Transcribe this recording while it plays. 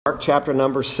Mark chapter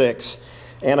number 6.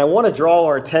 And I want to draw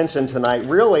our attention tonight.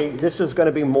 Really, this is going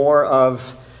to be more of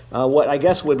what I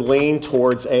guess would lean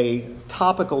towards a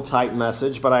topical type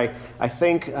message, but I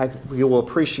think you will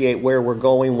appreciate where we're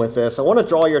going with this. I want to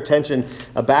draw your attention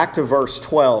back to verse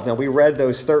 12. Now, we read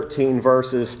those 13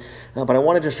 verses, but I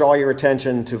want to just draw your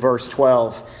attention to verse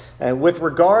 12. With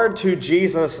regard to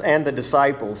Jesus and the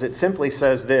disciples, it simply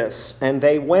says this, "And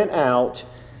they went out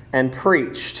and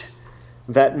preached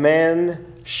that men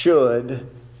should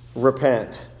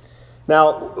repent."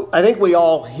 Now, I think we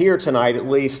all here tonight at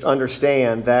least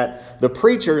understand that the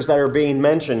preachers that are being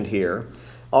mentioned here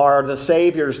are the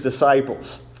Savior's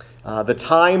disciples. The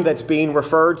time that's being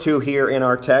referred to here in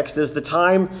our text is the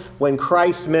time when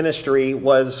Christ's ministry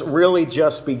was really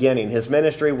just beginning. His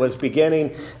ministry was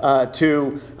beginning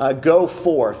to go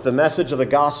forth. The message of the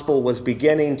gospel was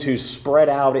beginning to spread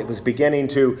out. It was beginning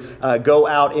to go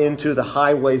out into the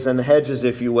highways and the hedges,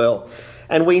 if you will.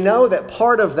 And we know that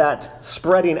part of that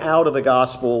spreading out of the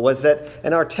gospel was that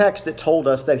in our text it told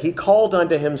us that he called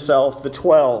unto himself the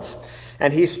 12.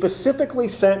 And he specifically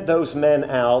sent those men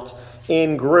out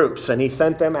in groups. And he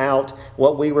sent them out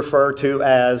what we refer to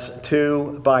as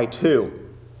 2 by 2.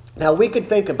 Now, we could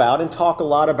think about and talk a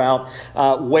lot about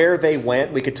where they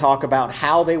went. We could talk about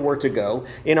how they were to go.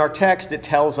 In our text, it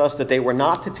tells us that they were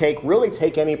not to really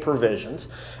take any provisions.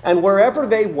 And wherever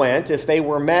they went, if they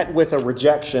were met with a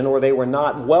rejection or they were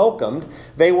not welcomed,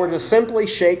 they were to simply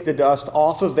shake the dust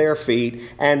off of their feet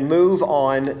and move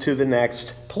on to the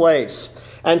next place.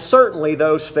 And certainly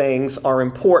those things are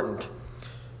important.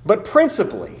 But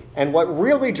principally, and what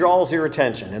really draws your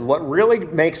attention and what really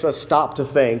makes us stop to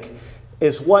think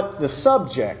is what the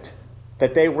subject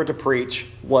that they were to preach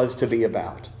was to be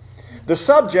about. The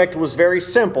subject was very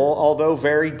simple, although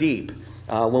very deep.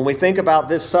 When we think about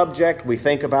this subject, we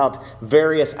think about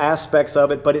various aspects of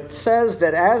it, but it says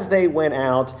that as they went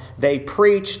out, they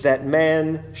preached that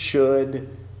men should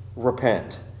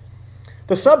repent.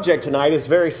 The subject tonight is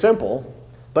very simple,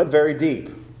 but very deep.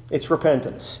 It's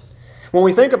repentance. When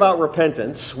we think about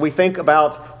repentance, we think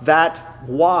about that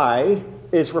why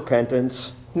is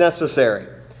repentance necessary.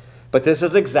 But this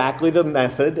is exactly the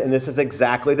method, and this is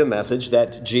exactly the message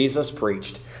that Jesus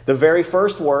preached. The very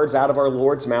first words out of our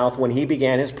Lord's mouth when he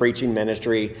began his preaching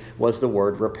ministry was the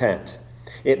word repent.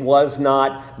 It was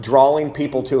not drawing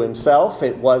people to himself.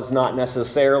 It was not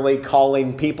necessarily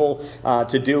calling people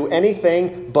to do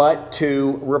anything but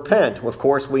to repent. Of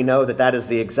course, we know that that is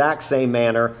the exact same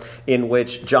manner in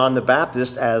which John the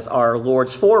Baptist, as our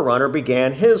Lord's forerunner,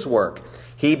 began his work.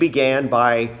 He began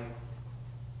by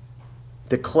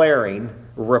declaring,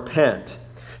 repent.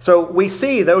 So we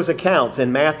see those accounts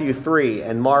in Matthew 3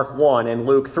 and Mark 1 and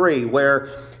Luke 3, where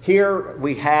here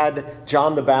we had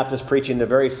John the Baptist preaching the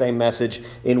very same message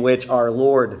in which our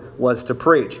Lord was to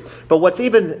preach. But what's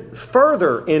even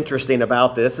further interesting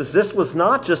about this is this was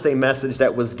not just a message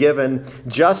that was given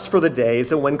just for the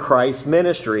days when Christ's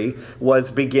ministry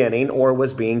was beginning or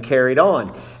was being carried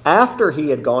on. After he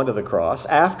had gone to the cross,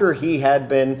 after he had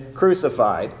been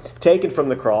crucified, taken from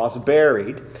the cross,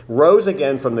 buried, rose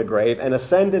again from the grave, and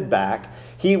ascended back,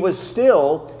 he was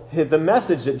still, the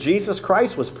message that Jesus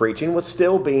Christ was preaching was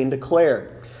still being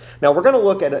declared. Now, we're going to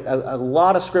look at a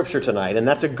lot of Scripture tonight, and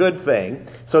that's a good thing.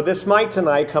 So this might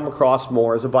tonight come across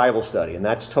more as a Bible study, and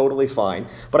that's totally fine.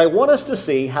 But I want us to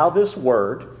see how this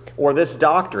word, or this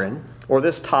doctrine, or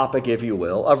this topic, if you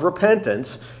will, of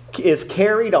repentance is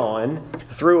carried on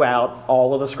throughout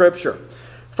all of the Scripture.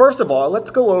 First of all, let's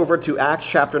go over to Acts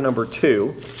chapter number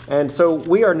 2. And so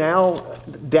we are now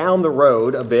down the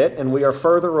road a bit, and we are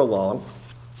further along.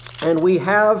 And we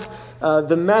have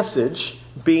the message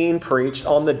being preached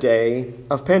on the day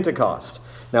of Pentecost.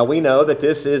 Now, we know that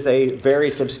this is a very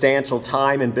substantial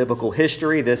time in biblical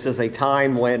history. This is a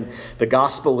time when the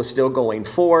gospel is still going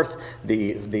forth.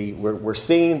 We're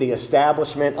seeing the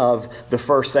establishment of the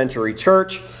first century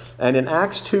church. And in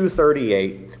Acts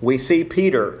 2:38, we see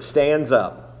Peter stands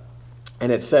up.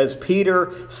 And it says,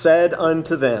 "Peter said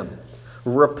unto them,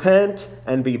 Repent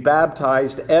and be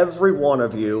baptized every one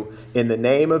of you in the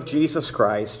name of Jesus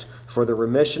Christ for the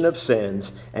remission of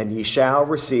sins, and ye shall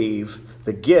receive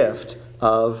the gift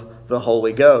of the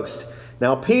Holy Ghost."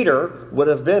 Now, Peter would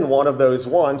have been one of those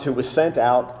ones who was sent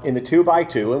out in the 2 by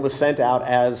 2 and was sent out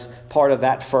as part of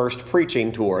that first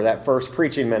preaching tour, that first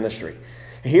preaching ministry.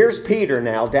 Here's Peter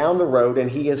now down the road,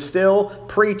 and he is still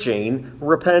preaching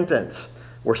repentance.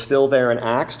 We're still there in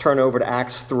Acts. Turn over to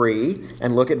Acts 3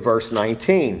 and look at verse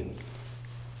 19.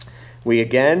 We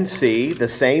again see the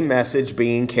same message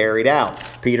being carried out.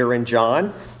 Peter and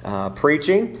John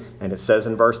preaching, and it says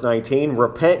in verse 19,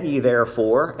 "Repent ye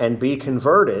therefore, and be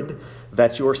converted,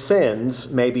 that your sins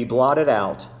may be blotted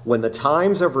out when the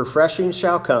times of refreshing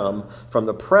shall come from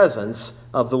the presence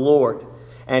of the Lord.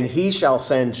 And he shall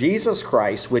send Jesus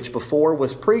Christ, which before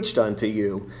was preached unto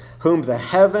you, whom the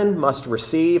heaven must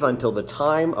receive until the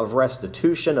time of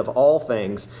restitution of all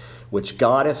things, which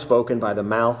God has spoken by the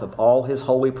mouth of all his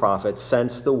holy prophets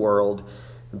since the world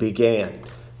began.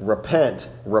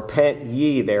 Repent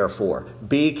ye therefore,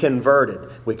 be converted.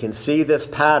 We can see this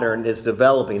pattern is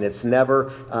developing. It's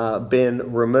never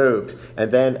been removed.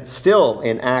 And then still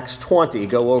in Acts 20,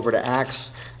 go over to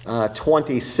Acts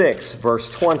 26, verse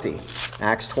 20.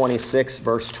 Acts 26,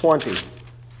 verse 20.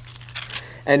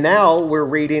 And now we're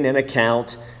reading an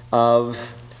account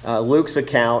of Luke's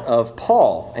account of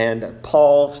Paul, and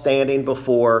Paul standing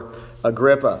before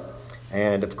Agrippa.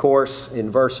 And of course,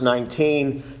 in verse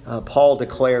 19, Paul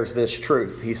declares this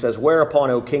truth. He says, "Whereupon,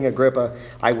 O King Agrippa,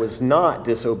 I was not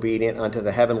disobedient unto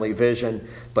the heavenly vision,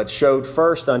 but showed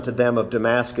first unto them of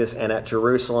Damascus and at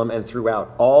Jerusalem and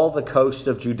throughout all the coast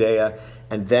of Judea,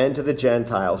 and then to the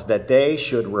Gentiles, that they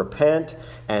should repent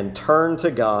and turn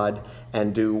to God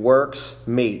and do works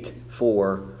meet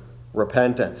for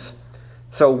repentance."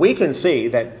 So we can see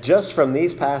that just from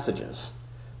these passages,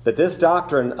 that this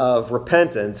doctrine of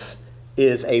repentance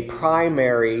is a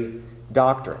primary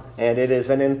doctrine, and it is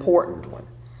an important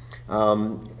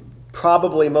one.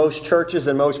 Probably most churches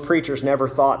and most preachers never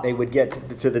thought they would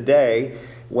get to the day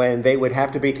when they would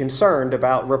have to be concerned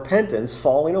about repentance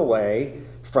falling away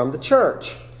from the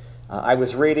church. I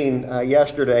was reading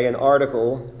yesterday an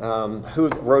article. Who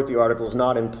wrote the article is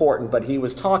not important, but he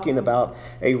was talking about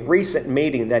a recent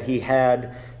meeting that he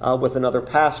had with another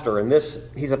pastor. And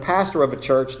he's a pastor of a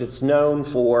church that's known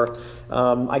for,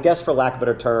 I guess for lack of a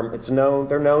better term,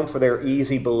 they're known for their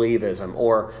easy believism,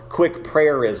 or quick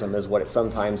prayerism is what it's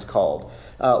sometimes called,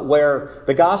 where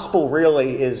the gospel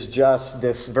really is just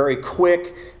this very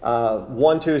quick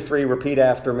 1, 2, 3, repeat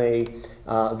after me.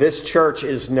 This church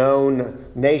is known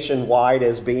nationwide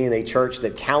as being a church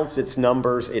that counts its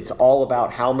numbers. It's all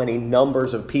about how many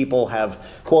numbers of people have,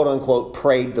 quote unquote,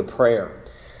 prayed the prayer.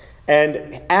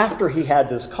 And after he had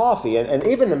this coffee, and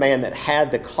even the man that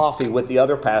had the coffee with the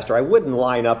other pastor, I wouldn't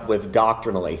line up with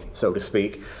doctrinally, so to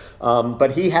speak,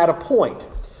 but he had a point.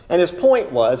 And his point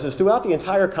is throughout the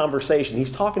entire conversation,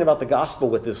 he's talking about the gospel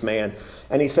with this man,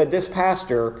 and he said this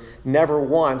pastor never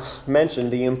once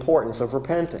mentioned the importance of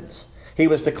repentance. He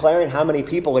was declaring how many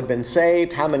people had been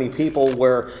saved, how many people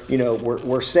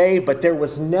were saved, but there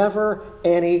was never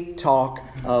any talk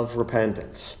of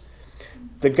repentance.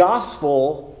 The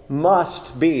gospel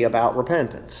must be about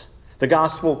repentance. The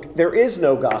gospel, there is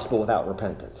no gospel without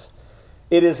repentance.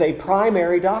 It is a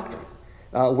primary doctrine.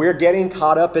 We're getting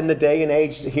caught up in the day and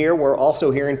age here. We're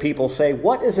also hearing people say,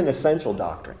 what is an essential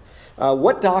doctrine?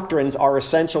 What doctrines are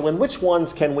essential and which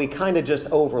ones can we kind of just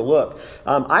overlook?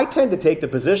 I tend to take the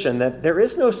position that there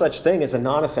is no such thing as a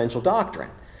non-essential doctrine.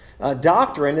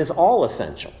 Doctrine is all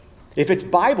essential. If it's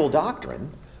Bible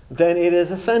doctrine, then it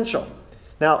is essential.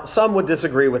 Now, some would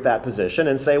disagree with that position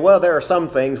and say, well, there are some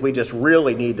things we just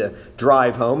really need to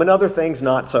drive home and other things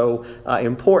not so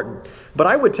important. But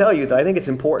I would tell you that I think it's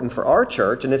important for our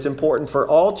church, and it's important for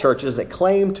all churches that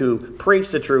claim to preach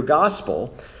the true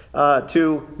gospel,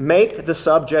 to make the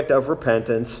subject of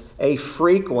repentance a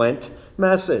frequent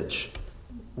message.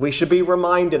 We should be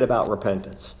reminded about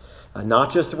repentance.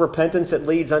 Not just the repentance that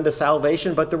leads unto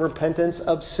salvation, but the repentance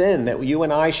of sin that you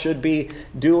and I should be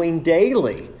doing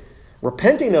daily.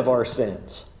 Repenting of our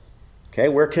sins. Okay,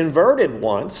 we're converted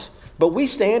once, but we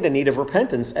stand in need of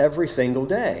repentance every single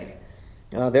day.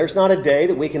 There's not a day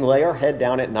that we can lay our head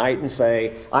down at night and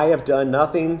say, I have done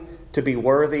nothing to be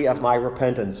worthy of my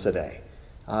repentance today.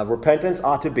 Repentance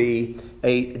ought to be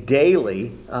a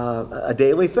daily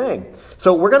thing.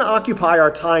 So we're going to occupy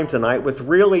our time tonight with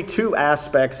really two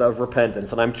aspects of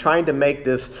repentance, and I'm trying to make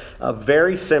this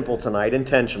very simple tonight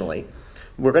intentionally.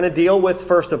 We're going to deal with,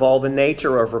 first of all, the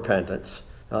nature of repentance.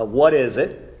 What is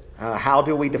it? How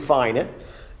do we define it?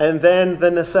 And then the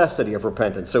necessity of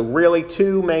repentance. So really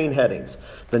two main headings,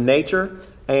 the nature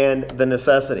and the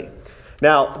necessity.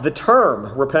 Now, the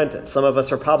term repentance, some of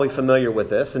us are probably familiar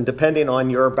with this, and depending on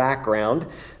your background,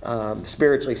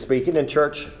 spiritually speaking and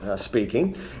church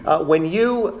speaking, when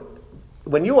you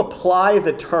apply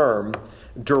the term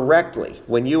directly,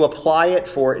 when you apply it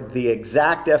for the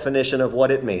exact definition of what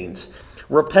it means,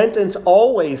 repentance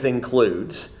always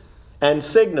includes and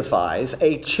signifies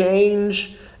a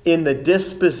change in the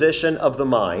disposition of the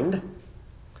mind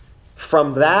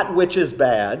from that which is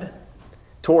bad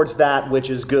towards that which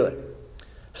is good.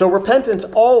 So repentance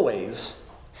always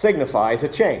signifies a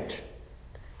change.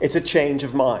 It's a change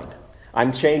of mind.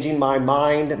 I'm changing my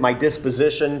mind, my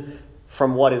disposition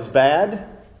from what is bad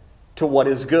to what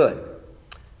is good.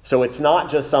 So it's not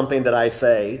just something that I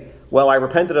say, well, I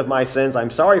repented of my sins, I'm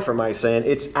sorry for my sin.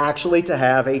 It's actually to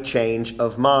have a change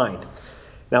of mind.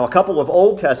 Now, a couple of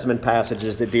Old Testament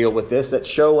passages that deal with this, that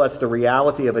show us the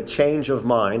reality of a change of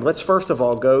mind. Let's first of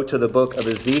all go to the book of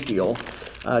Ezekiel,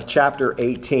 chapter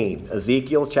 18.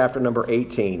 Ezekiel, chapter number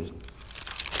 18.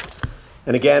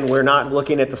 And again, we're not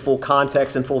looking at the full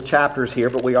context and full chapters here,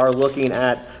 but we are looking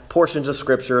at portions of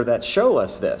Scripture that show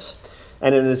us this.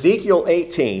 And in Ezekiel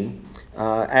 18,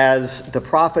 as the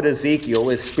prophet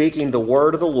Ezekiel is speaking the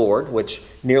word of the Lord, which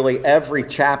nearly every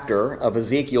chapter of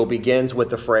Ezekiel begins with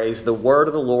the phrase, "The word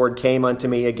of the Lord came unto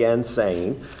me again,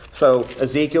 saying." So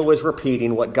Ezekiel is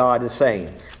repeating what God is saying.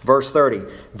 Verse 30,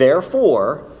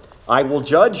 "Therefore I will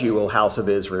judge you, O house of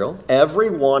Israel, every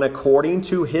one according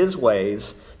to his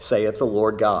ways, saith the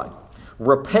Lord God.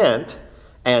 Repent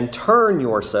and turn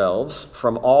yourselves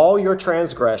from all your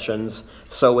transgressions,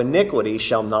 so iniquity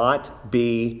shall not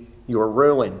be your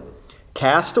ruin.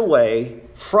 Cast away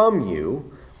from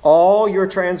you all your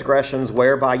transgressions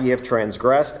whereby ye have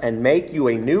transgressed, and make you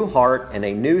a new heart and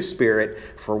a new spirit.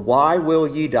 For why will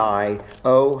ye die,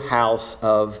 O house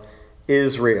of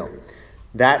Israel?"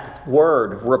 That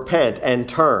word, repent and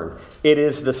turn, it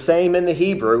is the same in the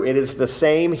Hebrew. It is the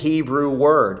same Hebrew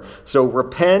word. So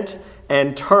repent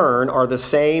and turn are the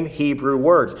same Hebrew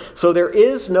words. So there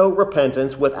is no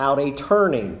repentance without a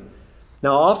turning.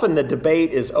 Now, often the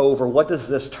debate is over, what does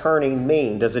this turning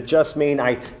mean? Does it just mean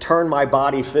I turn my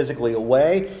body physically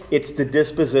away? It's the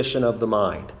disposition of the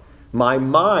mind. My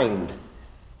mind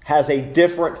has a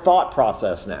different thought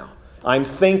process now. I'm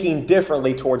thinking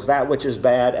differently towards that which is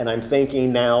bad, and I'm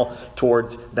thinking now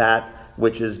towards that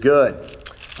which is good.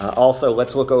 Also,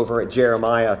 let's look over at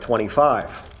Jeremiah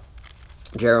 25.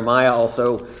 Jeremiah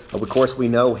also, of course, we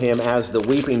know him as the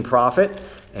weeping prophet.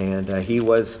 And he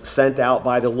was sent out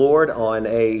by the Lord on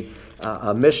a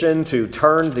mission to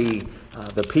turn the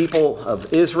people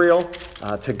of Israel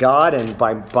to God. And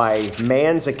by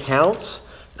man's accounts,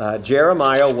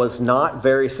 Jeremiah was not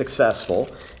very successful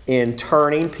in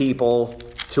turning people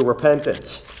to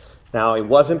repentance. Now, it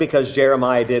wasn't because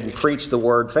Jeremiah didn't preach the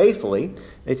word faithfully.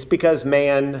 It's because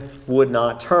man would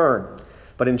not turn.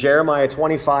 But in Jeremiah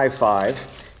 25:5,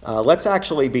 let's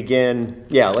actually begin.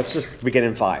 Let's just begin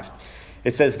in 5.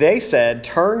 It says, "They said,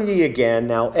 Turn ye again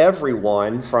now every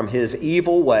one from his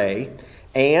evil way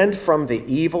and from the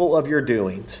evil of your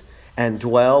doings, and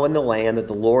dwell in the land that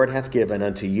the Lord hath given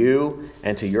unto you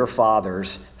and to your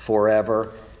fathers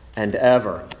forever and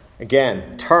ever."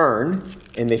 Again, turn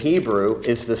in the Hebrew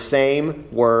is the same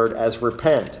word as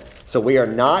repent. So we are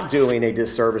not doing a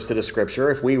disservice to the Scripture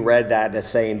if we read that as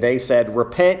saying, "They said,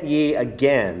 Repent ye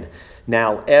again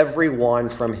now every one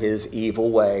from his evil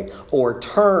way," or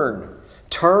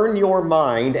Turn your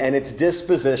mind and its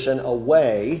disposition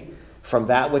away from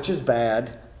that which is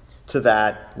bad to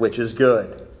that which is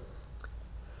good.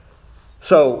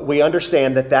 So we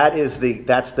understand that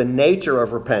that's the nature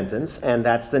of repentance, and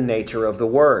that's the nature of the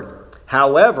word.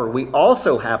 However, we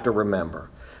also have to remember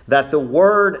that the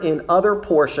word in other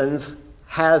portions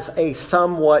has a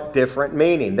somewhat different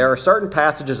meaning. There are certain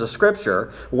passages of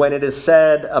Scripture when it is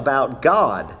said about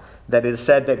God, that is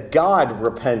said that God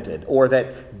repented or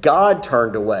that God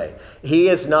turned away. He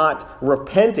is not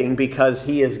repenting because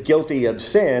he is guilty of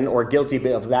sin or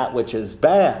guilty of that which is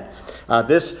bad.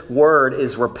 This word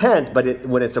is repent, but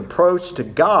when it's approached to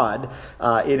God,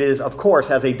 it is, of course,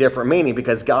 has a different meaning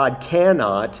because God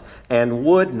cannot and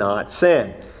would not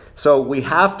sin. So we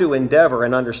have to endeavor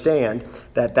and understand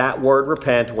that that word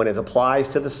repent, when it applies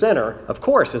to the sinner, of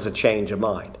course, is a change of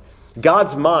mind.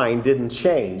 God's mind didn't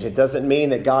change. It doesn't mean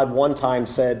that God one time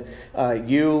said,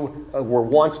 you were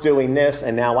once doing this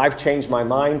and now I've changed my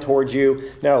mind towards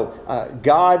you. No,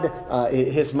 God,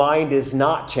 his mind is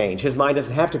not changed. His mind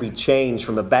doesn't have to be changed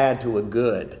from a bad to a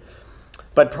good.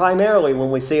 But primarily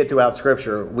when we see it throughout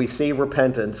Scripture, we see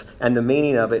repentance, and the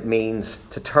meaning of it means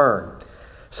to turn.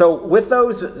 So with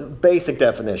those basic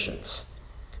definitions,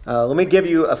 let me give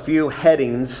you a few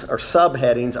headings or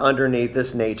subheadings underneath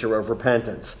this nature of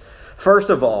repentance.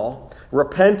 First of all,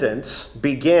 repentance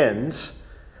begins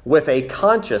with a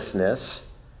consciousness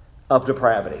of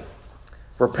depravity.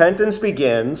 Repentance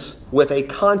begins with a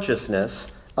consciousness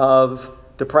of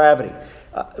depravity.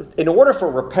 In order for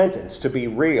repentance to be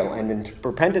real and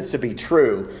repentance to be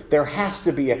true, there has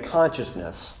to be a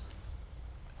consciousness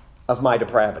of my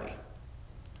depravity.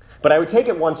 But I would take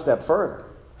it one step further.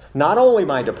 Not only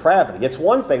my depravity, it's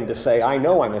one thing to say, I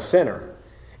know I'm a sinner.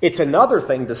 It's another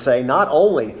thing to say, not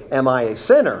only am I a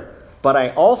sinner, but I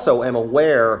also am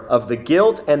aware of the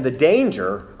guilt and the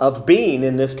danger of being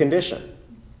in this condition.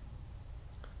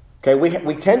 Okay,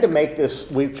 we tend to make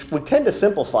this, we tend to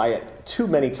simplify it too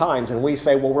many times, and we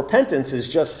say, well, repentance is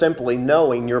just simply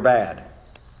knowing you're bad.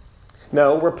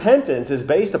 No, repentance is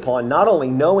based upon not only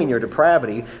knowing your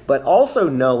depravity, but also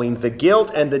knowing the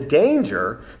guilt and the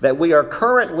danger that we are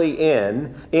currently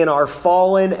in our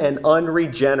fallen and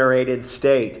unregenerated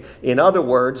state. In other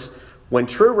words, when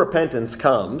true repentance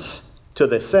comes to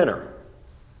the sinner,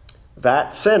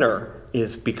 that sinner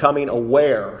is becoming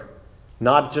aware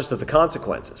not just of the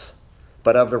consequences,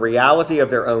 but of the reality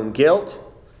of their own guilt,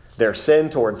 their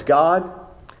sin towards God,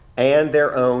 and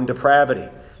their own depravity.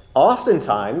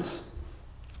 Oftentimes,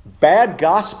 bad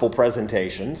gospel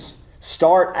presentations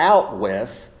start out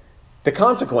with the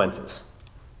consequences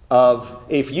of,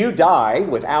 if you die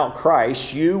without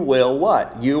Christ, you will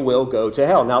what? You will go to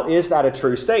hell. Now, is that a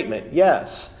true statement?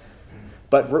 Yes.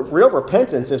 But real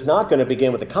repentance is not going to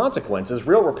begin with the consequences.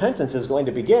 Real repentance is going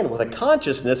to begin with a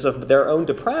consciousness of their own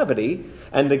depravity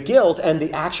and the guilt and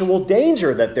the actual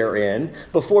danger that they're in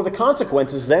before the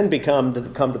consequences then come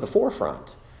to the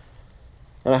forefront.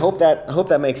 And I hope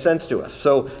that makes sense to us.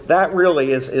 So that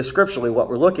really is scripturally what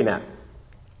we're looking at.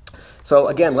 So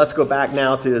again, let's go back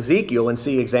now to Ezekiel and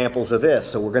see examples of this.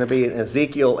 So we're going to be in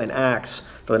Ezekiel and Acts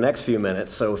for the next few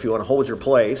minutes. So if you want to hold your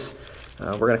place,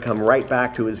 we're going to come right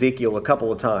back to Ezekiel a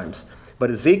couple of times.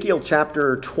 But Ezekiel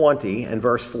chapter 20 and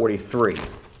verse 43.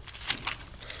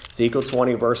 Ezekiel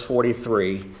 20, verse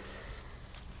 43.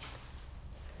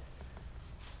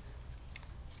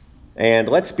 And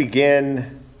let's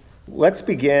begin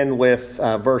with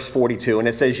verse 42. And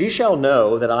it says, "Ye shall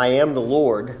know that I am the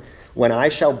Lord, when I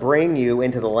shall bring you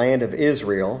into the land of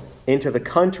Israel, into the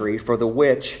country for the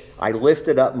which I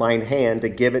lifted up mine hand to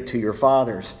give it to your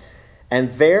fathers. And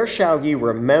there shall ye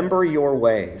remember your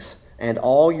ways and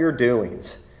all your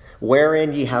doings,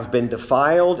 wherein ye have been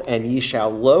defiled, and ye shall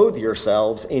loathe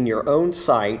yourselves in your own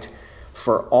sight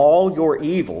for all your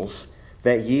evils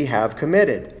that ye have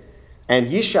committed. And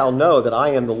ye shall know that I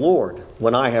am the Lord,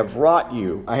 when I have wrought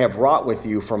with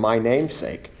you for my name's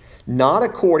sake, not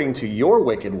according to your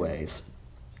wicked ways,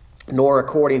 nor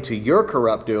according to your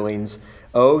corrupt doings,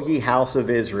 O ye house of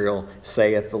Israel,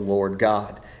 saith the Lord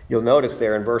God." You'll notice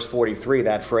there in verse 43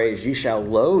 that phrase, "ye shall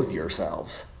loathe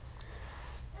yourselves."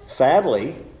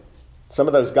 Sadly, some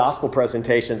of those gospel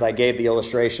presentations, I gave the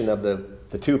illustration of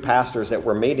the two pastors that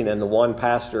were meeting, and the one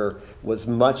pastor was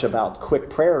much about quick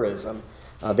prayerism.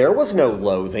 There was no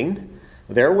loathing.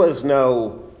 There was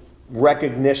no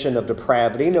recognition of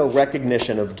depravity, no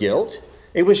recognition of guilt.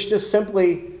 It was just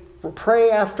simply,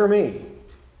 pray after me.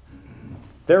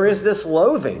 There is this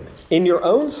loathing in your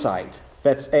own sight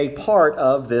that's a part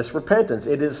of this repentance.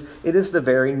 It is the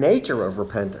very nature of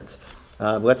repentance.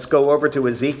 Let's go over to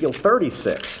Ezekiel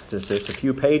 36, just a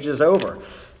few pages over.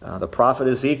 The prophet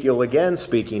Ezekiel again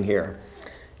speaking here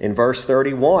in verse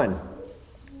 31.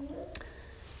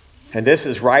 And this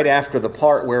is right after the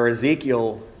part where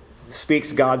Ezekiel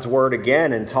speaks God's word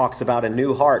again and talks about a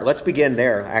new heart. Let's begin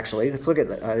there, actually. Let's look at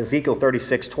Ezekiel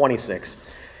 36:26.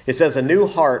 It says, "A new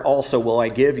heart also will I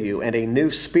give you, and a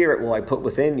new spirit will I put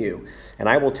within you. And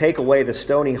I will take away the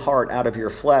stony heart out of your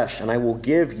flesh, and I will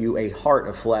give you a heart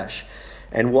of flesh.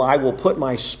 And I will put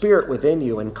my spirit within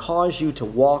you, and cause you to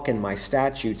walk in my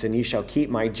statutes, and ye shall keep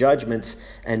my judgments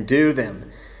and do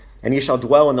them. And ye shall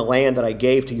dwell in the land that I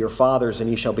gave to your fathers, and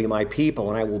ye shall be my people,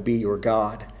 and I will be your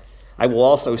God. I will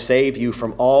also save you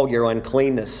from all your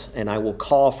uncleanness, and I will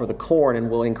call for the corn,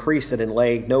 and will increase it, and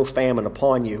lay no famine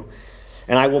upon you.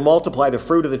 And I will multiply the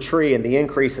fruit of the tree and the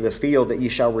increase of the field, that ye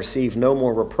shall receive no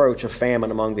more reproach of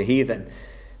famine among the heathen.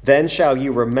 Then shall ye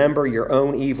remember your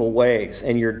own evil ways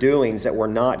and your doings that were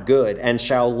not good, and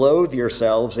shall loathe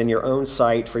yourselves in your own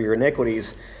sight for your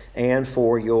iniquities and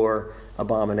for your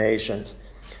abominations."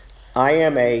 I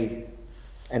am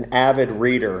an avid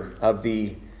reader of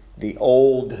the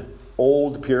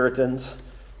old Puritans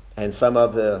and some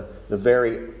of the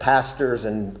very pastors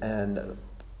and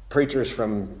preachers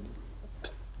from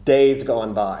days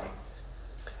gone by.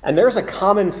 And there's a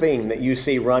common theme that you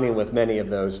see running with many of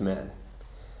those men.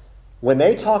 When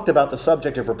they talked about the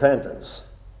subject of repentance,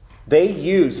 they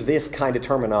used this kind of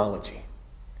terminology.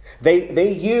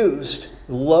 They used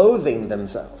loathing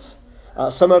themselves.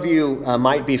 Some of you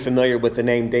might be familiar with the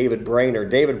name David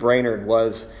Brainerd. David Brainerd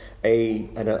was a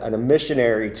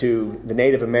missionary to the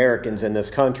Native Americans in this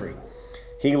country.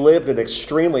 He lived an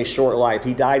extremely short life.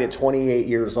 He died at 28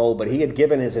 years old, but he had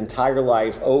given his entire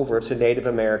life over to Native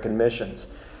American missions.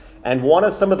 And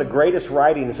some of the greatest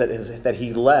writings that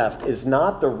he left is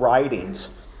not the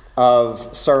writings of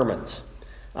sermons.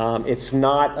 It's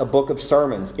not a book of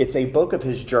sermons. It's a book of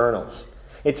his journals.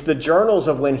 It's the journals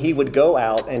of when he would go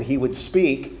out and he would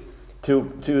speak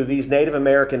to these Native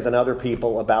Americans and other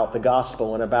people about the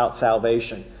gospel and about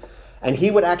salvation. And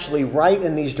he would actually write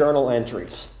in these journal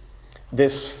entries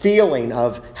this feeling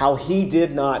of how he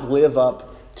did not live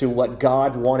up to what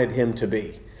God wanted him to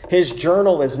be. His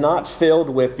journal is not filled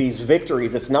with these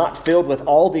victories. It's not filled with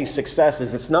all these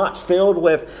successes. It's not filled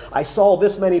with, I saw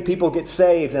this many people get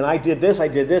saved and I did this, I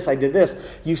did this, I did this.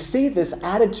 You see this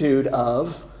attitude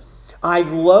of, I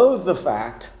loathe the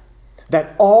fact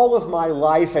that all of my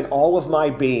life and all of my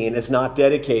being is not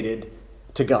dedicated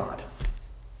to God.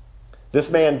 This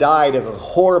man died of a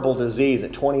horrible disease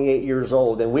at 28 years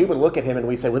old, and we would look at him and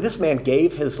we'd say, well, this man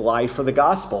gave his life for the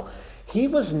gospel. He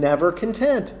was never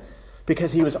content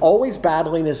because he was always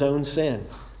battling his own sin.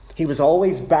 He was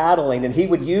always battling, and he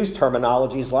would use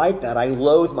terminologies like that. I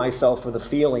loathe myself for the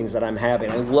feelings that I'm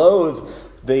having. I loathe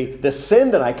the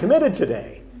sin that I committed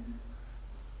today.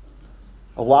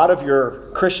 A lot of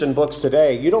your Christian books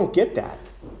today, you don't get that.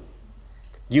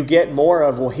 You get more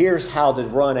of, well, here's how to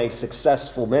run a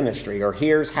successful ministry, or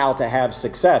here's how to have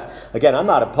success. Again, I'm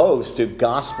not opposed to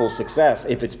gospel success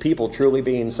if it's people truly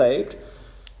being saved.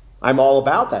 I'm all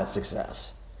about that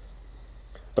success.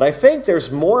 But I think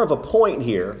there's more of a point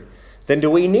here than do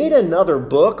we need another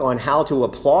book on how to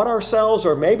applaud ourselves,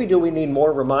 or maybe do we need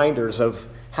more reminders of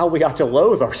how we ought to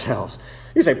loathe ourselves?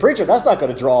 You say, preacher, that's not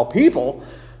going to draw people.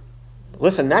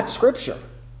 Listen, that's Scripture.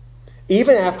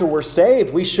 Even after we're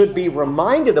saved, we should be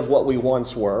reminded of what we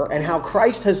once were and how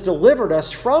Christ has delivered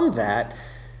us from that,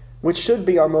 which should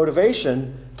be our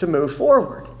motivation to move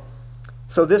forward.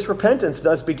 So this repentance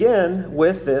does begin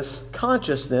with this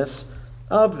consciousness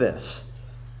of this.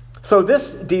 So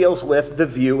this deals with the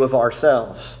view of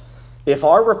ourselves. If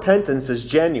our repentance is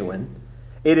genuine,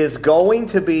 it is going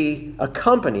to be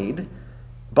accompanied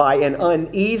by an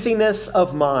uneasiness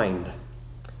of mind.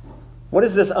 What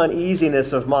is this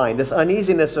uneasiness of mind? This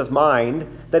uneasiness of mind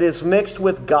that is mixed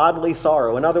with godly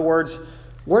sorrow. In other words,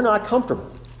 we're not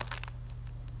comfortable.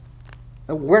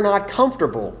 We're not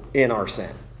comfortable in our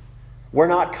sin. We're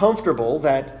not comfortable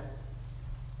that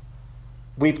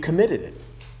we've committed it.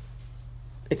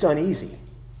 It's uneasy.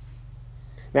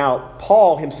 Now,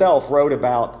 Paul himself wrote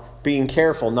about being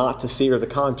careful not to sear the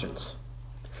conscience.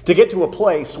 To get to a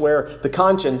place where the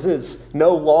conscience is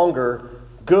no longer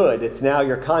good. It's now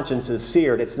your conscience is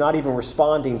seared. It's not even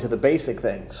responding to the basic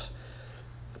things.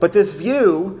 But this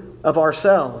view of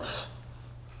ourselves,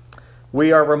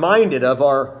 we are reminded of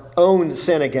our own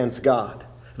sin against God.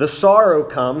 The sorrow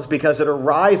comes because it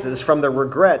arises from the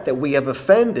regret that we have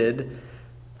offended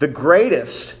the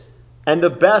greatest and the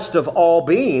best of all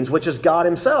beings, which is God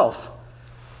himself.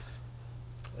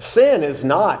 Sin is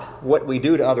not what we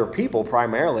do to other people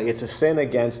primarily. It's a sin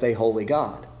against a holy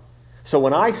God. So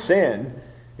when I sin,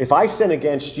 if I sin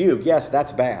against you, yes,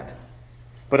 that's bad.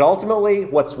 But ultimately,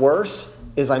 what's worse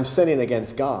is I'm sinning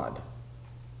against God.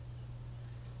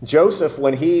 Joseph,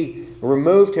 when he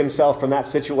removed himself from that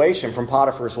situation, from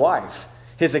Potiphar's wife,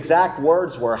 his exact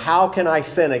words were, "How can I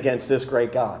sin against this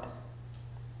great God?"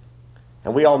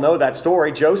 And we all know that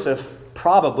story. Joseph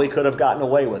probably could have gotten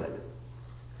away with it.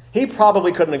 He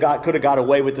probably could have got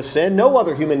away with the sin. No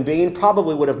other human being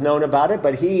probably would have known about it,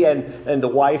 but he and the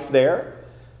wife there.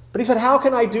 But he said, how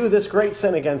can I do this great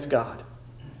sin against God?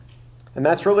 And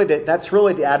that's really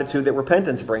the attitude that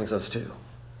repentance brings us to.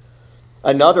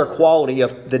 Another quality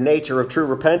of the nature of true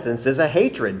repentance is a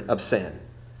hatred of sin.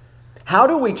 How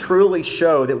do we truly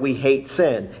show that we hate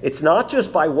sin? It's not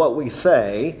just by what we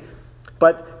say,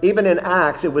 but even in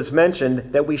Acts it was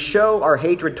mentioned that we show our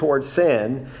hatred towards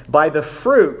sin by the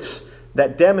fruits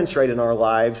that demonstrate in our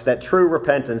lives that true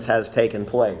repentance has taken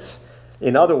place.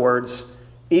 In other words,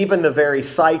 even the very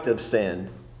sight of sin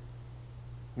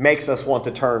makes us want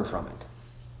to turn from it.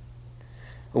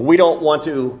 We don't want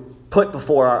to put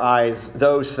before our eyes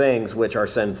those things which are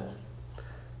sinful.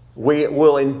 We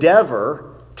will endeavor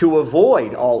to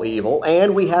avoid all evil,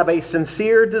 and we have a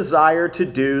sincere desire to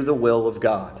do the will of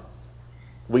God.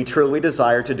 We truly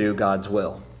desire to do God's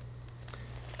will.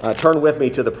 Turn with me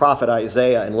to the prophet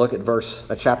Isaiah and look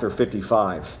at chapter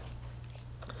 55.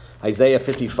 Isaiah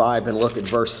 55 and look at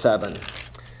verse 7.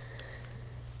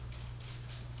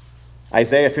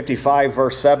 Isaiah 55,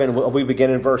 verse 7, we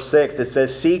begin in verse 6. It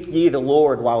says, "Seek ye the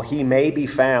Lord while he may be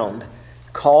found.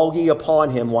 Call ye upon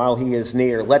him while he is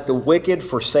near. Let the wicked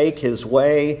forsake his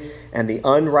way, and the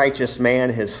unrighteous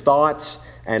man his thoughts,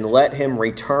 and let him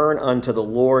return unto the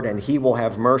Lord, and he will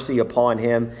have mercy upon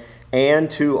him, and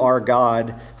to our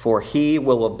God, for he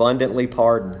will abundantly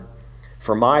pardon.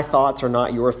 For my thoughts are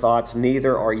not your thoughts,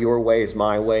 neither are your ways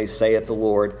my ways, saith the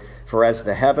Lord. For as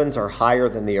the heavens are higher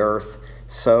than the earth,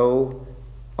 so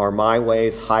are my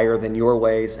ways higher than your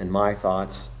ways, and my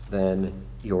thoughts than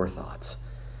your thoughts.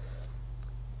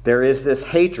 There is this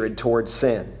hatred towards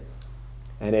sin,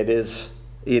 and it is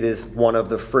one of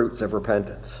the fruits of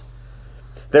repentance.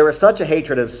 There is such a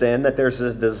hatred of sin that there's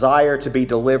a desire to be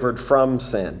delivered from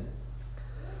sin.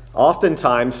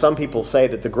 Oftentimes, some people say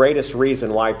that the greatest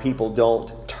reason why people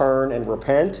don't turn and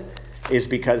repent is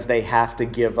because they have to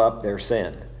give up their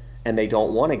sin, and they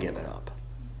don't want to give it up.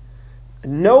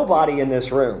 Nobody in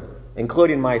this room,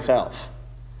 including myself,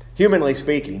 humanly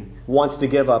speaking, wants to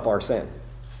give up our sin.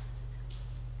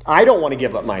 I don't want to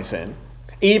give up my sin.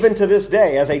 Even to this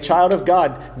day, as a child of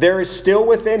God, there is still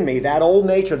within me that old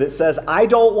nature that says, I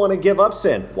don't want to give up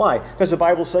sin. Why? Because the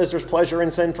Bible says there's pleasure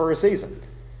in sin for a season.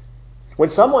 When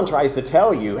someone tries to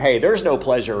tell you, hey, there's no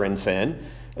pleasure in sin,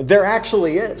 there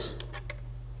actually is.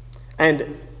 And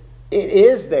it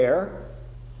is there,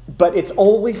 but it's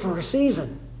only for a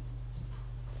season.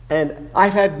 And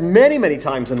I've had many, many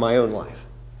times in my own life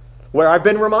where I've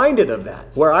been reminded of that,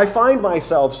 where I find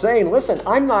myself saying, listen,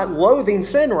 I'm not loathing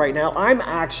sin right now. I'm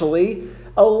actually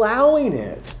allowing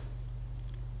it.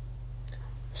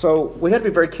 So we have to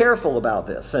be very careful about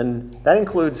this, and that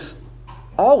includes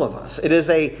all of us. It is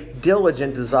a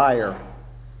diligent desire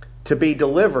to be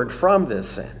delivered from this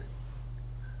sin.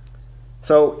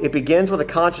 So it begins with a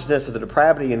consciousness of the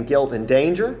depravity and guilt and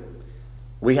danger.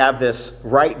 We have this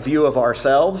right view of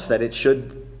ourselves, that it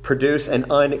should produce an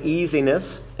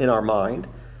uneasiness in our mind.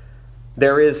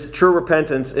 True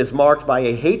repentance is marked by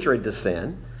a hatred to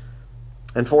sin.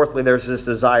 And fourthly, there's this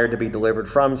desire to be delivered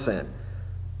from sin.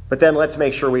 But then let's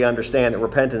make sure we understand that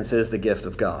repentance is the gift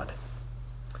of God.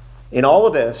 In all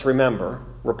of this, remember,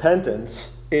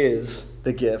 repentance is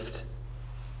the gift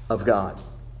of God.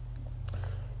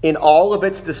 In all of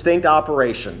its distinct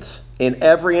operations, in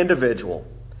every individual,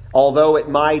 although it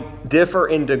might differ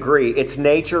in degree, its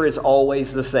nature is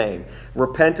always the same.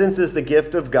 Repentance is the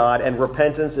gift of God, and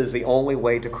repentance is the only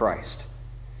way to Christ.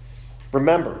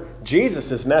 Remember,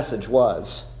 Jesus' message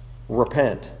was,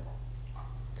 repent.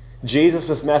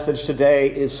 Jesus' message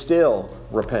today is still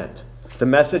repent. The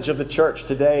message of the church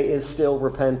today is still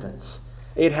repentance.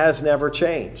 It has never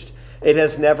changed. It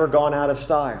has never gone out of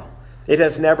style. It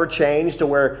has never changed to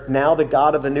where now the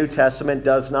God of the New Testament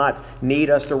does not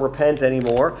need us to repent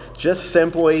anymore. Just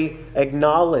simply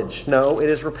acknowledge, no, it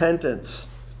is repentance.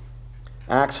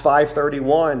 Acts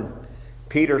 5:31,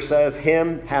 Peter says,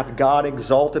 him hath God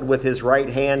exalted with his right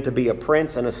hand to be a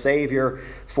prince and a savior,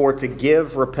 for to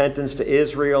give repentance to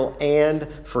Israel and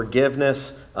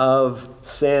forgiveness of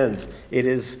sins. It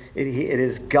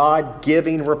is God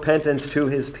giving repentance to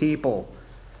his people.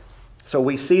 So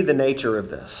we see the nature of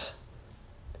this.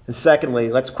 And secondly,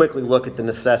 let's quickly look at the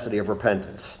necessity of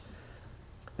repentance.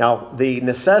 Now, the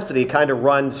necessity kind of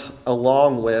runs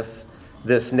along with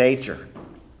this nature.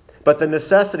 But the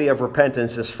necessity of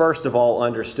repentance is first of all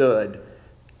understood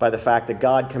by the fact that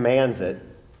God commands it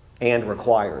and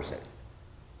requires it.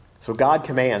 So God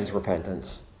commands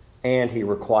repentance and he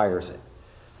requires it.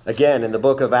 Again, in the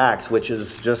book of Acts, which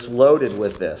is just loaded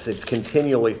with this, it's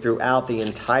continually throughout the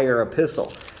entire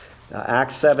epistle.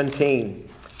 Acts 17,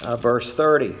 verse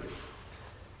 30. It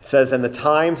says, "In the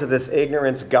times of this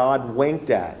ignorance God winked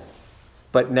at,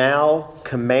 but now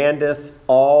commandeth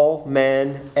all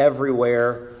men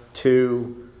everywhere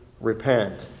to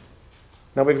repent."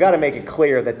 Now we've got to make it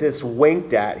clear that this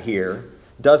winked at here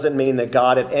doesn't mean that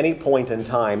God at any point in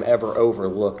time ever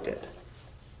overlooked it.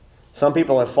 Some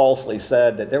people have falsely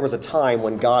said that there was a time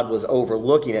when God was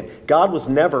overlooking it. God was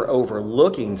never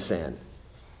overlooking sin.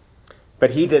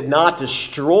 But he did not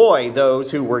destroy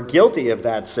those who were guilty of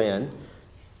that sin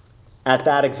at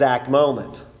that exact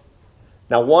moment.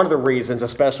 Now, one of the reasons,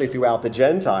 especially throughout the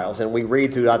Gentiles, and we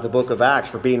read throughout the book of Acts,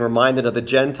 for being reminded of the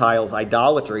Gentiles'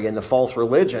 idolatry and the false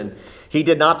religion, he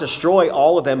did not destroy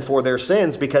all of them for their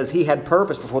sins because he had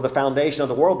purpose before the foundation of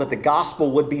the world that the gospel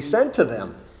would be sent to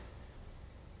them.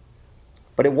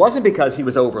 But it wasn't because he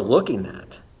was overlooking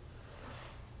that.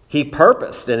 He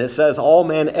purposed, and it says, all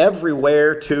men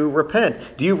everywhere to repent.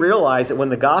 Do you realize that when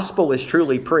the gospel is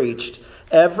truly preached,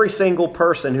 every single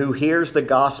person who hears the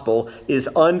gospel is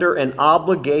under an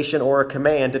obligation or a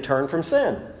command to turn from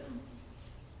sin?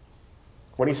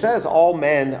 When he says all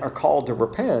men are called to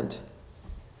repent,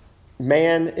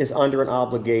 man is under an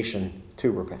obligation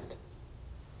to repent.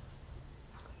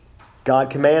 God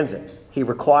commands it. He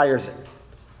requires it.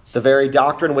 The very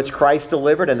doctrine which Christ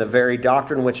delivered and the very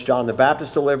doctrine which John the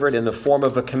Baptist delivered in the form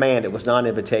of a command. It was not an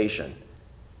invitation.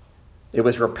 It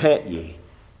was repent ye.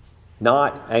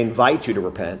 Not, I invite you to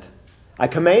repent. I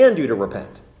command you to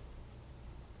repent.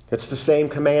 It's the same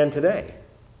command today.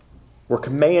 We're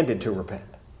commanded to repent.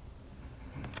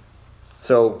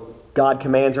 So God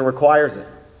commands and requires it.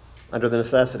 under the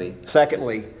necessity.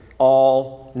 Secondly,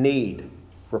 all need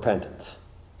repentance.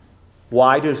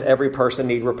 Why does every person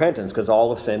need repentance? Because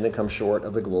all have sinned and come short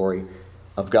of the glory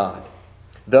of God.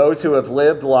 Those who have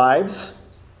lived lives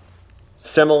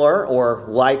similar or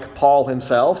like Paul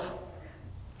himself,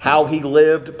 how he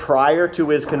lived prior to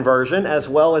his conversion, as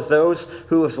well as those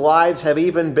whose lives have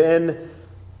even been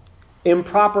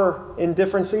improper in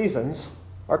different seasons,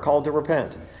 are called to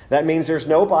repent. That means there's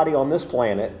nobody on this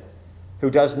planet who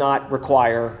does not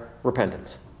require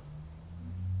repentance.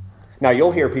 Now,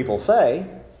 you'll hear people say,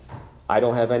 I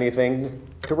don't have anything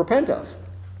to repent of.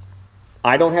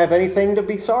 I don't have anything to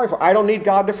be sorry for. I don't need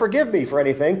God to forgive me for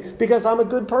anything because I'm a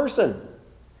good person.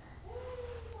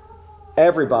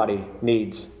 Everybody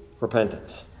needs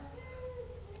repentance.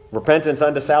 Repentance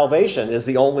unto salvation is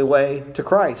the only way to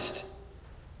Christ.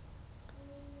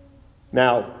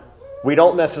 Now, we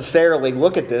don't necessarily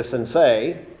look at this and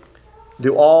say,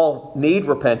 do all need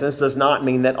repentance does not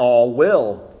mean that all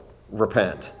will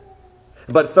repent.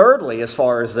 But thirdly, as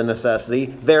far as the necessity,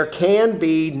 there can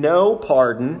be no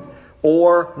pardon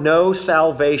or no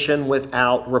salvation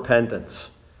without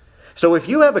repentance. So if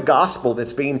you have a gospel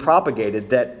that's being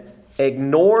propagated that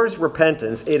ignores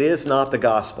repentance, it is not the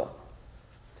gospel.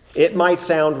 It might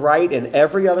sound right in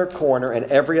every other corner and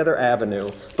every other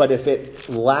avenue, but if it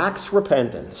lacks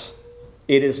repentance,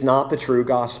 it is not the true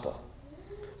gospel.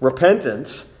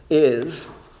 Repentance is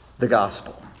the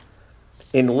gospel.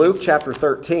 In Luke chapter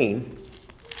 13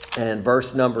 and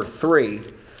verse number 3,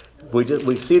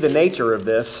 we see the nature of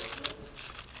this.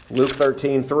 Luke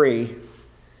 13:3.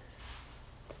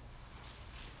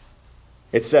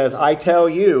 It says, I tell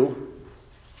you,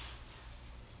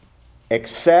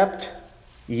 except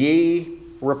ye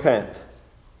repent,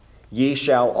 ye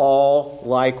shall all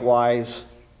likewise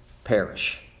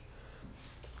perish.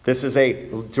 This is a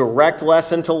direct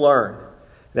lesson to learn.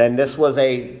 Then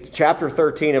chapter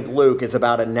 13 of Luke is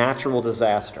about a natural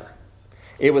disaster.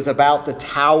 It was about the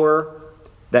tower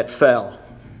that fell.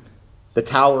 The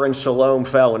tower in Shalom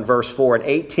fell in verse 4. And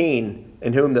 18,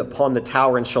 in whom upon the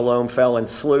tower in Shalom fell and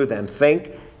slew them.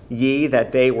 Think ye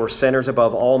that they were sinners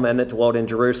above all men that dwelt in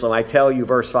Jerusalem. I tell you,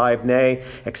 verse 5, nay,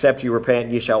 except you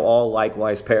repent, ye shall all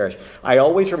likewise perish. I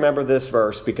always remember this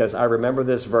verse because I remember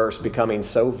this verse becoming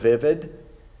so vivid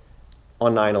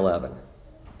on 9/11.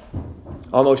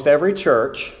 Almost every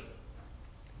church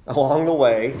along the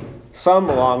way, some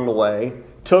along the way,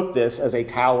 took this as a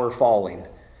tower falling.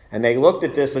 And they looked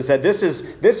at this and said, this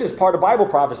is part of Bible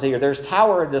prophecy here. There's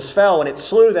tower, this fell, and it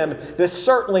slew them. This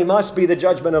certainly must be the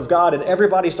judgment of God. And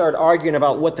everybody started arguing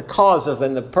about what the cause is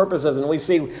and the purpose is. And we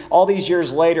see all these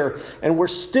years later, and we're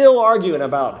still arguing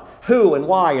about who and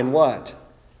why and what.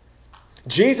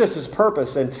 Jesus'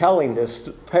 purpose in telling this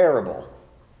parable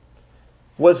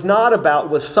was not about,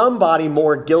 was somebody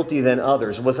more guilty than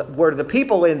others? Were the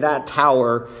people in that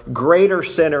tower greater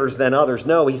sinners than others?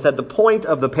 No, he said the point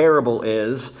of the parable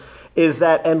is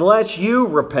that unless you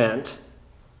repent,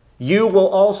 you will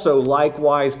also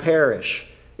likewise perish.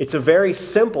 It's a very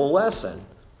simple lesson.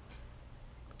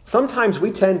 Sometimes we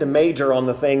tend to major on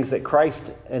the things that Christ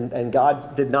and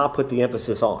God did not put the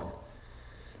emphasis on.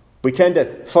 We tend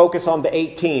to focus on the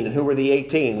 18 and who were the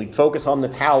 18. We focus on the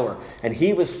tower. And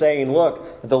he was saying,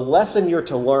 look, the lesson you're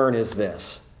to learn is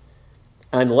this.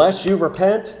 Unless you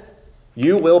repent,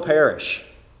 you will perish.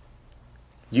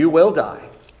 You will die.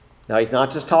 Now, he's not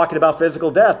just talking about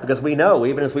physical death, because we know,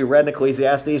 even as we read in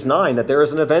Ecclesiastes 9, that there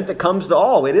is an event that comes to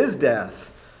all. It is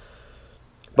death.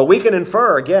 But we can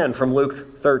infer, again, from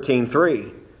Luke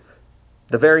 13:3,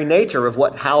 the very nature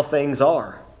of how things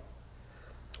are.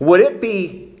 Would it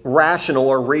be rational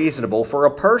or reasonable for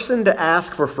a person to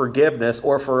ask for forgiveness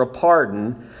or for a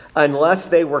pardon unless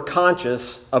they were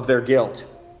conscious of their guilt?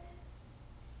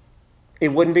 It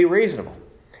wouldn't be reasonable.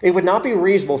 It would not be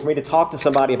reasonable for me to talk to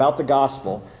somebody about the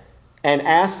gospel and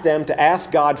ask them to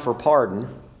ask God for pardon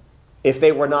if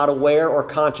they were not aware or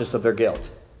conscious of their guilt.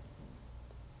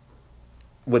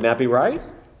 Wouldn't that be right?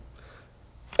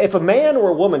 If a man or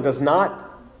a woman does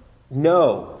not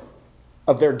know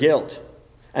of their guilt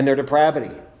and their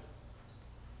depravity,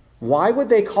 why would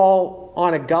they call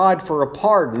on a God for a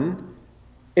pardon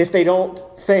if they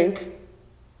don't think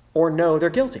or know they're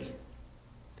guilty?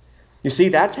 You see,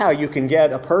 that's how you can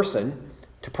get a person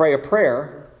to pray a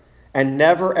prayer and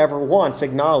never ever once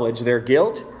acknowledge their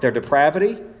guilt, their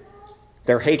depravity,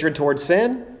 their hatred towards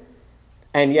sin,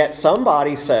 and yet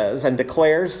somebody says and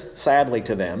declares sadly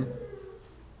to them,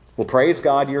 well, praise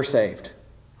God, you're saved.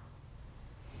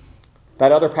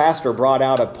 That other pastor brought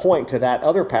out a point to that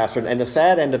other pastor, and the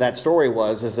sad end of that story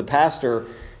is the pastor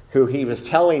who he was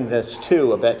telling this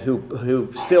to, about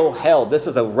who still held, this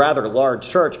is a rather large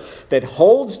church that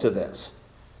holds to this.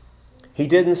 He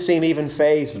didn't seem even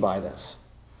fazed by this.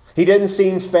 He didn't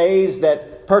seem fazed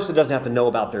that person doesn't have to know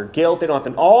about their guilt. They don't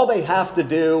have to, all they have to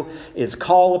do is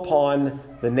call upon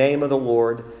the name of the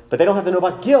Lord, but they don't have to know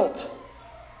about guilt.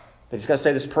 They just got to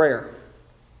say this prayer.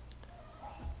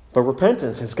 But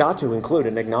repentance has got to include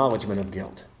an acknowledgement of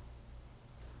guilt.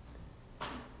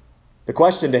 The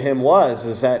question to him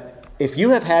is that if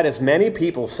you have had as many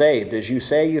people saved as you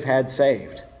say you've had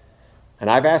saved, and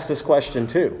I've asked this question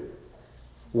too,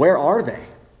 where are they?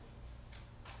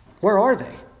 Where are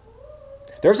they?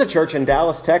 There's a church in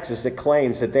Dallas, Texas that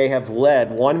claims that they have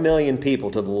led 1 million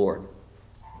people to the Lord.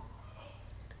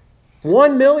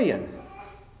 1 million.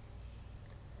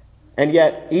 And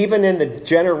yet, even in the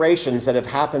generations that have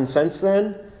happened since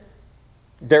then,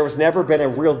 there has never been a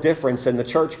real difference in the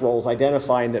church rolls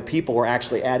identifying that people were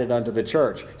actually added unto the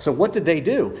church. So what did they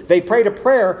do? They prayed a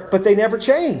prayer, but they never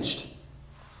changed.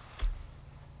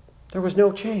 There was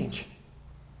no change.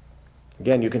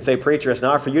 Again, you can say, preacher, it's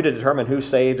not for you to determine who's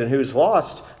saved and who's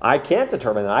lost. I can't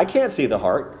determine that. I can't see the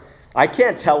heart. I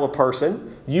can't tell a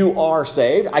person, you are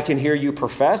saved. I can hear you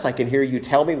profess. I can hear you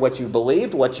tell me what you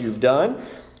believed, what you've done.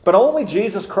 But only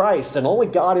Jesus Christ and only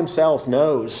God himself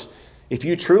knows if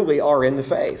you truly are in the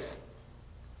faith.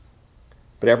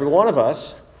 But every one of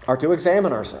us are to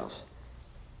examine ourselves.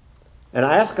 And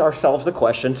ask ourselves the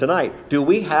question tonight, do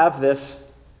we have this,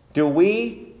 do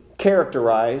we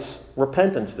characterize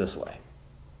repentance this way?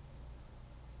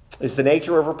 Is the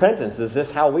nature of repentance, is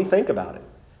this how we think about it?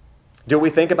 Do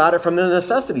we think about it from the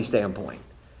necessity standpoint?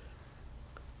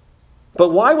 But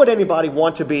why would anybody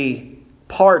want to be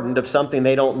pardoned of something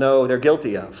they don't know they're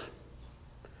guilty of?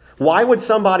 Why would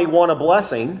somebody want a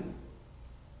blessing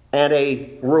and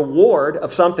a reward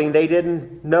of something they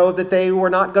didn't know that they were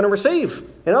not going to receive?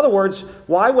 In other words,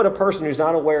 why would a person who's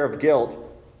not aware of guilt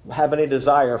have any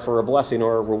desire for a blessing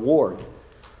or a reward?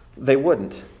 They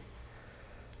wouldn't.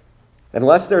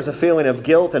 Unless there's a feeling of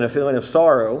guilt and a feeling of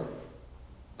sorrow,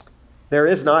 there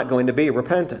is not going to be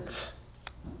repentance.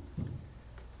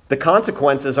 The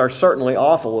consequences are certainly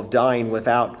awful of dying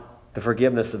without the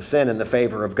forgiveness of sin and the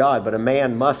favor of God, but a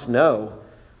man must know,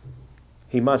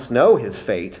 he must know his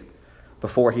fate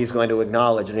before he's going to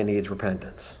acknowledge that he needs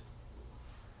repentance.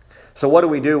 So what do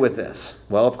we do with this?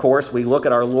 Well, of course, we look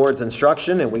at our Lord's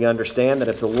instruction and we understand that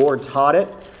if the Lord taught it,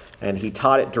 and he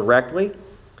taught it directly,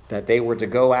 that they were to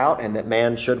go out and that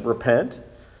man should repent,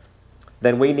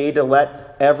 then we need to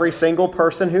let every single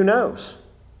person who knows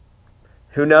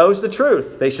the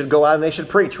truth, they should go out and they should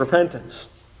preach repentance.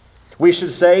 We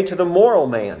should say to the moral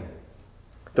man,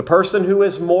 the person who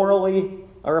is morally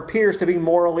or appears to be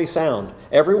morally sound.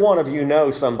 Every one of you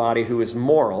knows somebody who is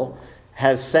moral,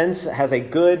 has a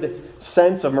good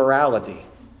sense of morality,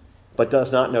 but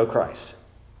does not know Christ.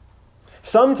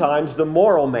 Sometimes the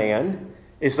moral man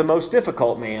is the most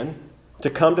difficult man to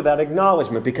come to that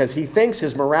acknowledgement because he thinks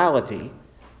his morality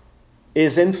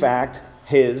is in fact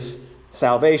his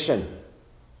salvation.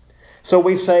 So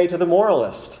we say to the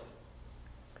moralist,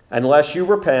 unless you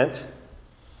repent,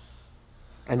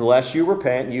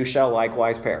 you shall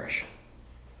likewise perish.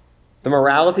 The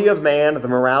morality of man, the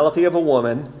morality of a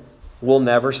woman will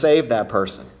never save that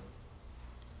person.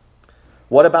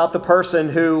 What about the person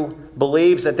who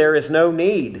believes that there is no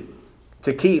need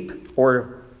to keep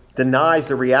or denies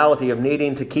the reality of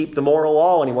needing to keep the moral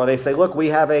law anymore? They say, look, we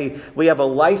have a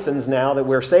license now that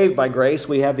we're saved by grace.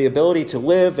 We have the ability to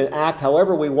live and act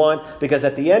however we want because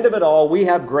at the end of it all, we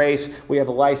have grace. We have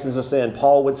a license to sin.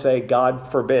 Paul would say,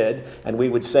 God forbid. And we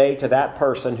would say to that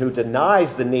person who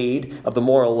denies the need of the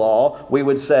moral law, we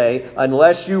would say,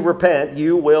 unless you repent,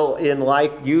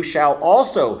 you shall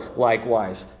also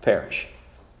likewise perish.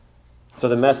 So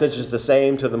the message is the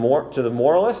same to the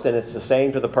moralist, and it's the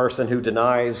same to the person who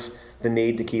denies the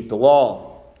need to keep the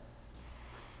law.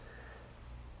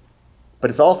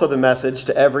 But it's also the message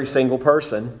to every single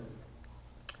person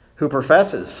who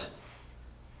professes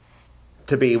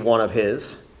to be one of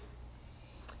his.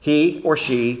 He or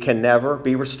she can never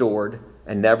be restored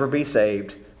and never be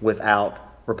saved without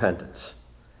repentance.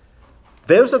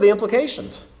 Those are the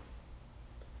implications.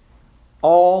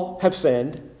 All have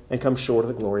sinned and come short of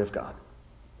the glory of God.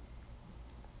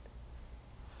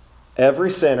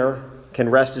 Every sinner can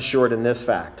rest assured in this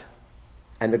fact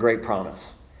and the great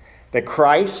promise that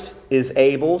Christ is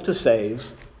able to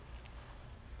save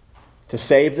the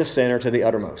sinner to the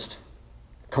uttermost,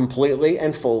 completely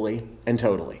and fully and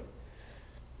totally.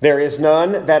 There is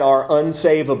none that are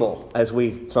unsavable, as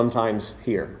we sometimes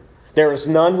hear. There is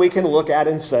none we can look at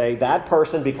and say, that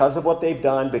person, because of what they've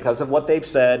done, because of what they've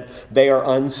said, they are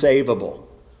unsavable.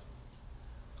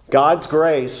 God's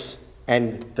grace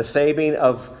and the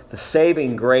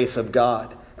saving grace of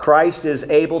God. Christ is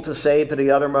able to save to the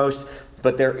uttermost,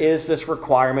 but there is this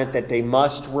requirement that they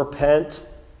must repent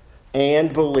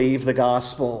and believe the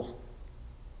gospel.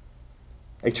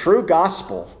 A true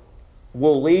gospel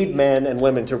will lead men and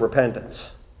women to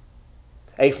repentance.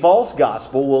 A false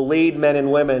gospel will lead men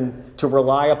and women to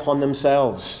rely upon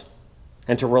themselves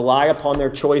and to rely upon their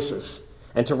choices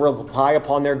and to rely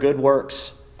upon their good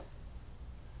works.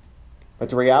 But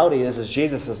the reality is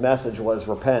Jesus' message was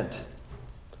repent.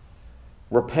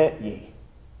 Repent ye.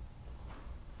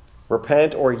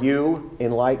 Repent, or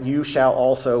you shall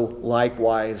also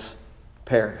likewise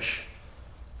perish.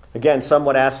 Again, some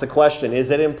would ask the question, is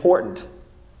it important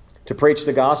to preach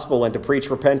the gospel and to preach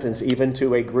repentance even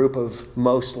to a group of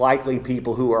most likely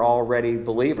people who are already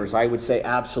believers? I would say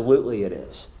absolutely it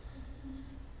is.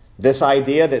 This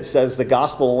idea that says the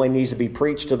gospel only needs to be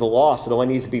preached to the lost, it only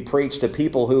needs to be preached to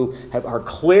people who are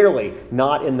clearly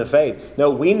not in the faith.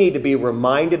 No, we need to be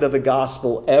reminded of the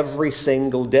gospel every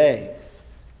single day.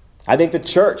 I think the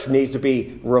church needs to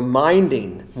be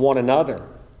reminding one another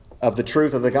of the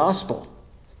truth of the gospel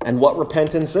and what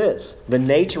repentance is, the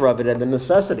nature of it and the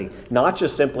necessity, not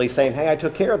just simply saying, hey, I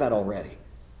took care of that already.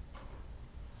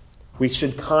 We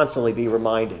should constantly be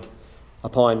reminded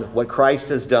upon what Christ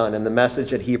has done and the message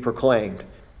that he proclaimed,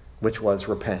 which was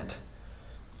repent.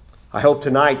 I hope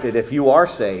tonight that if you are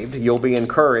saved, you'll be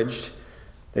encouraged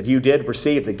that you did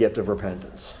receive the gift of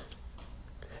repentance,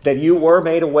 that you were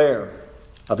made aware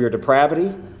of your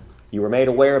depravity, you were made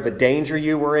aware of the danger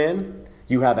you were in,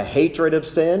 you have a hatred of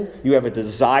sin, you have a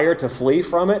desire to flee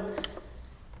from it,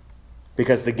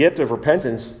 because the gift of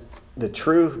repentance, the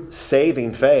true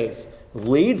saving faith,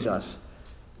 leads us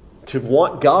to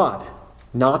want God,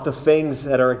 not the things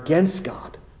that are against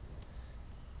God.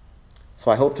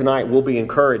 So I hope tonight we'll be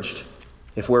encouraged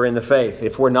if we're in the faith.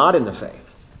 If we're not in the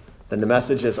faith, then the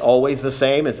message is always the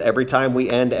same as every time we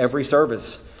end every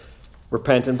service.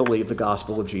 Repent and believe the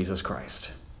gospel of Jesus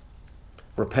Christ.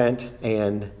 Repent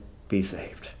and be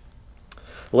saved.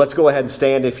 Well, let's go ahead and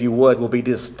stand if you would. We'll be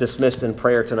dismissed in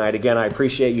prayer tonight. Again, I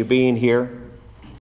appreciate you being here.